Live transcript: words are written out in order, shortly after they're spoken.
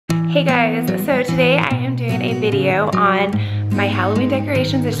Hey guys, so today I am doing a video on my Halloween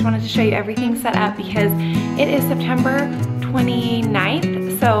decorations. I just wanted to show you everything set up because it is September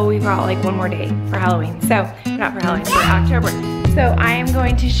 29th, so we've got like one more day for Halloween. So, not for Halloween, for October. So I am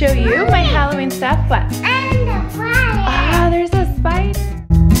going to show you my Halloween stuff. What? And the spider. Ah, there's a spider.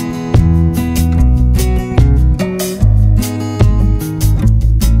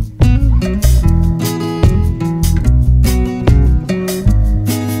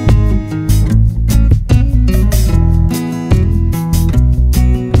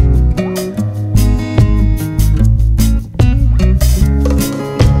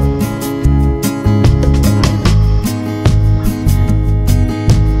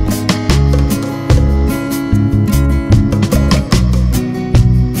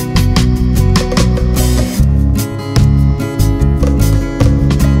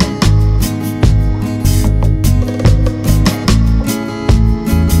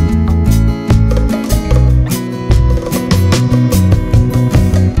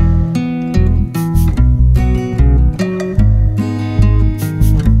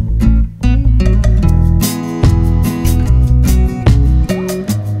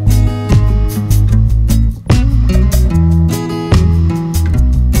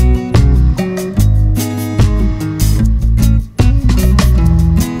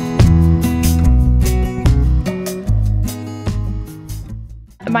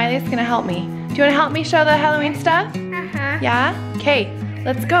 Miley's gonna help me. Do you wanna help me show the Halloween stuff? Uh-huh. Yeah? Okay,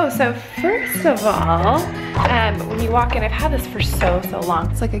 let's go. So first of all, when you walk in, I've had this for so long.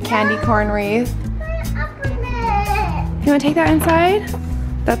 It's like a candy corn wreath. Open it. You wanna take that inside?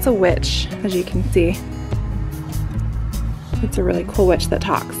 That's a witch, as you can see. It's a really cool witch that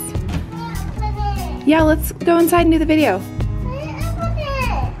talks. Open it. Yeah, let's go inside and do the video. Open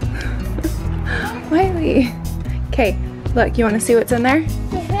it. Miley. Okay, look, you wanna see what's in there?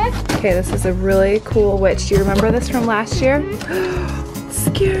 Okay, this is a really cool witch. Do you remember this from last year?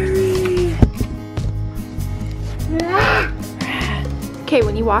 Scary. Okay,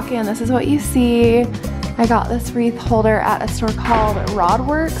 when you walk in, this is what you see. I got this wreath holder at a store called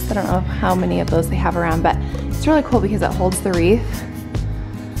Rodworks. I don't know how many of those they have around, but it's really cool because it holds the wreath.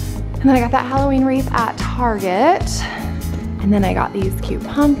 And then I got that Halloween wreath at Target. And then I got these cute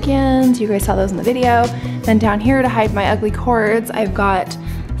pumpkins. You guys saw those in the video. Then down here to hide my ugly cords, I've got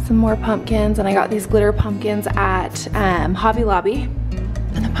some more pumpkins, and I got these glitter pumpkins at Hobby Lobby.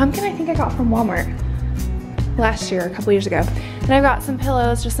 And the pumpkin I think I got from Walmart last year, a couple years ago. And I've got some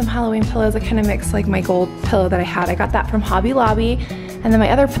pillows, just some Halloween pillows. I kind of mixed like my gold pillow that I had. I got that from Hobby Lobby. And then my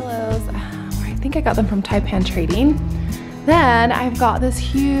other pillows, I think I got them from Taipan Trading. Then I've got this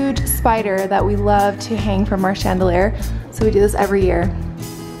huge spider that we love to hang from our chandelier. So we do this every year.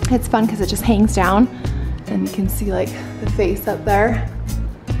 It's fun because it just hangs down and you can see like the face up there.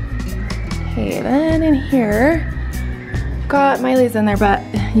 Okay, then in here, I've got Miley's in there, but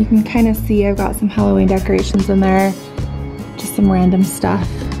you can kind of see I've got some Halloween decorations in there, just some random stuff.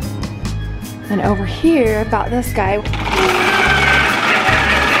 And over here, I've got this guy.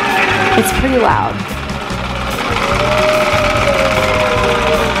 It's pretty loud.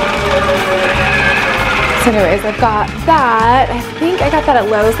 So anyways, I've got that. I think I got that at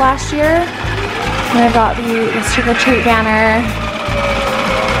Lowe's last year. And I've got the trick or treat banner.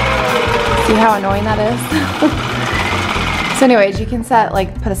 See how annoying that is? So anyways, you can set,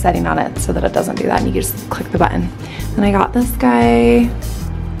 like, put a setting on it so that it doesn't do that, and you can just click the button. And I got this guy.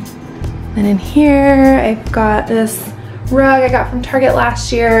 And in here, I've got this rug I got from Target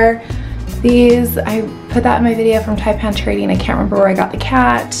last year. These, I put that in my video from Taipan Trading. I can't remember where I got the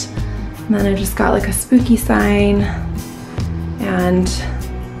cat. And then I just got like a spooky sign and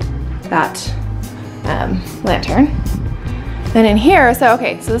that lantern. Then in here, so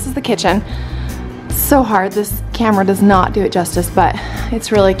this is the kitchen. It's so hard, this camera does not do it justice, but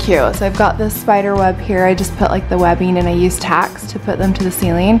it's really cute. So I've got this spider web here. I just put like the webbing and I use tacks to put them to the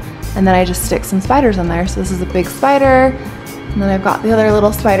ceiling. And then I just stick some spiders in there. So this is a big spider. And then I've got the other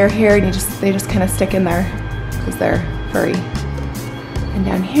little spider here, and they just kind of stick in there because they're furry. And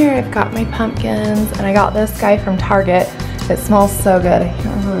down here I've got my pumpkins, and I got this guy from Target. It smells so good. I can't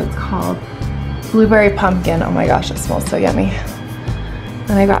remember what it's called. Blueberry pumpkin. Oh my gosh, it smells so yummy.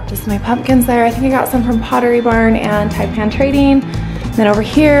 And I got just my pumpkins there. I think I got some from Pottery Barn and Taipan Trading. And then over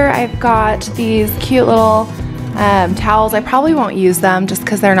here I've got these cute little towels. I probably won't use them just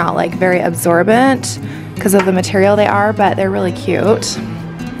because they're not like very absorbent because of the material they are, but they're really cute.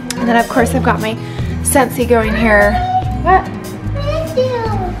 And then of course I've got my Scentsy going here. What?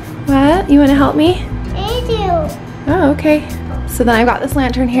 What? You want to help me? I do. Oh, okay. So then I've got this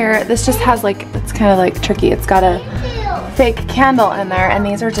lantern here. This just has like, it's kind of like tricky. It's got a fake candle in there, and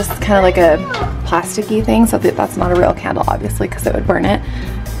these are just kind of like a plasticky thing, so that's not a real candle obviously because it would burn it,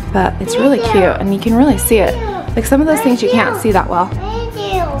 but it's really cute and you can really see it. Like some of those things you can't see that well. Thank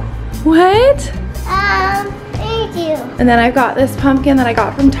you. What? Thank you. And then I've got this pumpkin that I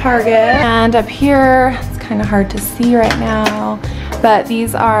got from Target, and up here it's kind of hard to see right now, but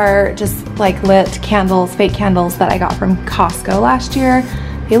these are just like lit candles, fake candles that I got from Costco last year.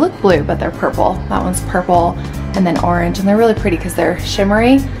 They look blue, but they're purple. That one's purple and then orange, and they're really pretty because they're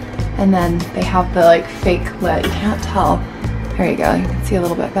shimmery, and then they have the like fake lit. You can't tell. There you go, you can see a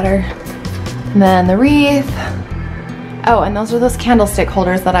little bit better. And then the wreath. Oh, and those are those candlestick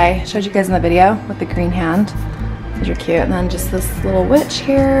holders that I showed you guys in the video with the green hand. Those are cute. And then just this little witch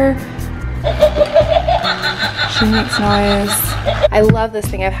here. She makes noise. I love this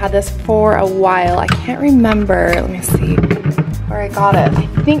thing. I've had this for a while. I can't remember. Let me see where I got it.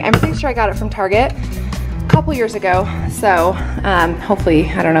 I'm pretty sure I got it from Target a couple years ago. So hopefully,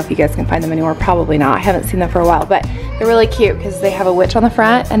 I don't know if you guys can find them anymore. Probably not. I haven't seen them for a while, but they're really cute because they have a witch on the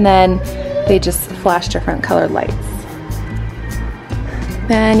front and then they just flash different colored lights.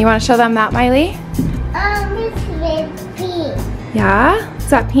 Then you want to show them that, Miley? This is pink. Yeah? Is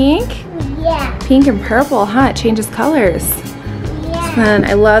that pink? Yeah. Pink and purple, huh? It changes colors. Yeah. And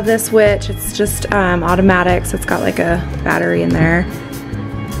I love this witch. It's just automatic, so it's got like a battery in there.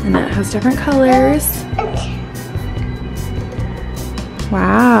 And it has different colors.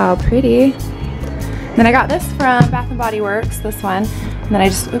 Wow, pretty. Then I got this from Bath & Body Works, this one. And then I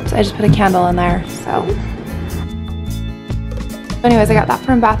just put a candle in there, so. Anyways, I got that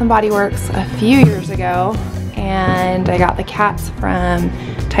from Bath & Body Works a few years ago. And I got the cats from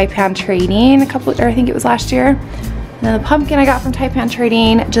Taipan Trading I think it was last year. And then the pumpkin I got from Taipan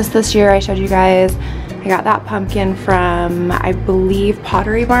Trading just this year. I showed you guys. I got that pumpkin from, I believe,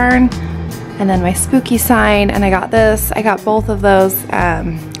 Pottery Barn. And then my spooky sign, and I got this. I got both of those,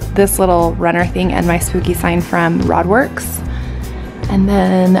 this little runner thing and my spooky sign from Rodworks. And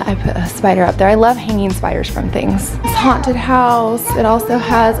then I put a spider up there. I love hanging spiders from things. This haunted house, it also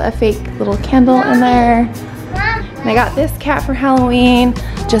has a fake little candle in there. And I got this cat for Halloween.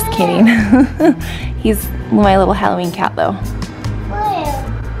 Just kidding. He's my little Halloween cat though.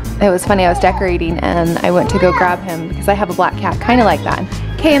 It was funny, I was decorating and I went to go grab him because I have a black cat, kind of like that.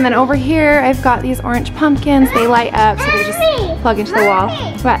 Okay, and then over here I've got these orange pumpkins. They light up, so they just plug into the wall.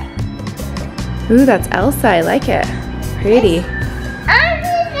 What? Ooh, that's Elsa, I like it. Pretty.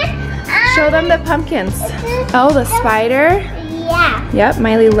 Show them the pumpkins. Oh, the spider? Yeah. Yep,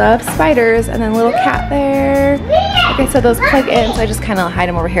 Miley loves spiders. And then little cat there. Like I said, those plug in, so I just kind of hide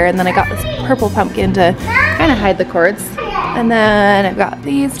them over here. And then I got this purple pumpkin to kind of hide the cords. And then I've got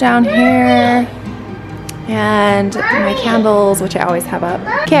these down here. And my candles, which I always have up.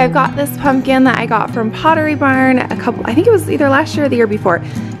 Okay, I've got this pumpkin that I got from Pottery Barn I think it was either last year or the year before.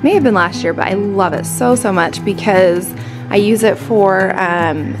 It may have been last year, but I love it so much because I use it for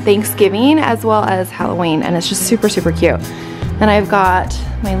Thanksgiving as well as Halloween, and it's just super cute. Then I've got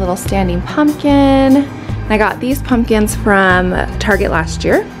my little standing pumpkin. I got these pumpkins from Target last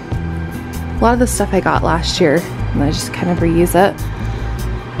year. A lot of the stuff I got last year, and I just kind of reuse it.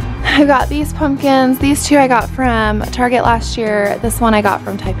 I got these pumpkins. These two I got from Target last year. This one I got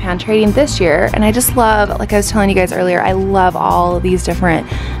from Taipan Trading this year. And I just love, like I was telling you guys earlier, I love all of these different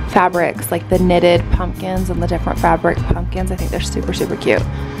fabrics, like the knitted pumpkins and the different fabric pumpkins. I think they're super cute.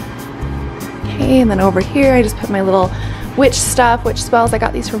 Okay, and then over here I just put my little witch stuff, witch spells. I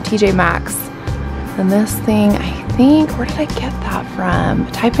got these from TJ Maxx. And this thing, I think, where did I get that from?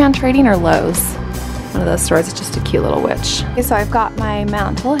 Taipan Trading or Lowe's? One of those stores. It's just a cute little witch. Okay, so I've got my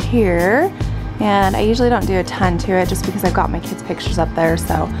mantle here, and I usually don't do a ton to it just because I've got my kids' pictures up there,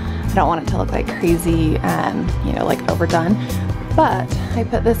 so I don't want it to look like crazy and, you know, like overdone. But I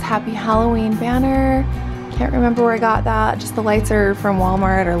put this Happy Halloween banner. Can't remember where I got that. Just the lights are from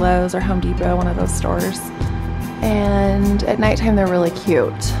Walmart or Lowe's or Home Depot, one of those stores. And at nighttime they're really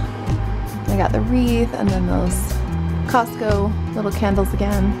cute. I got the wreath and then those Costco little candles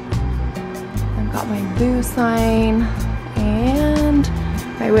again. I've got my boo sign and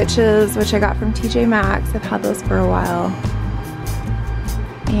my witches, which I got from TJ Maxx. I've had those for a while.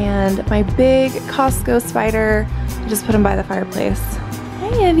 And my big Costco spider, I just put him by the fireplace.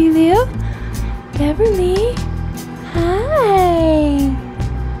 Hi, Evie Lou. Beverly. Hi.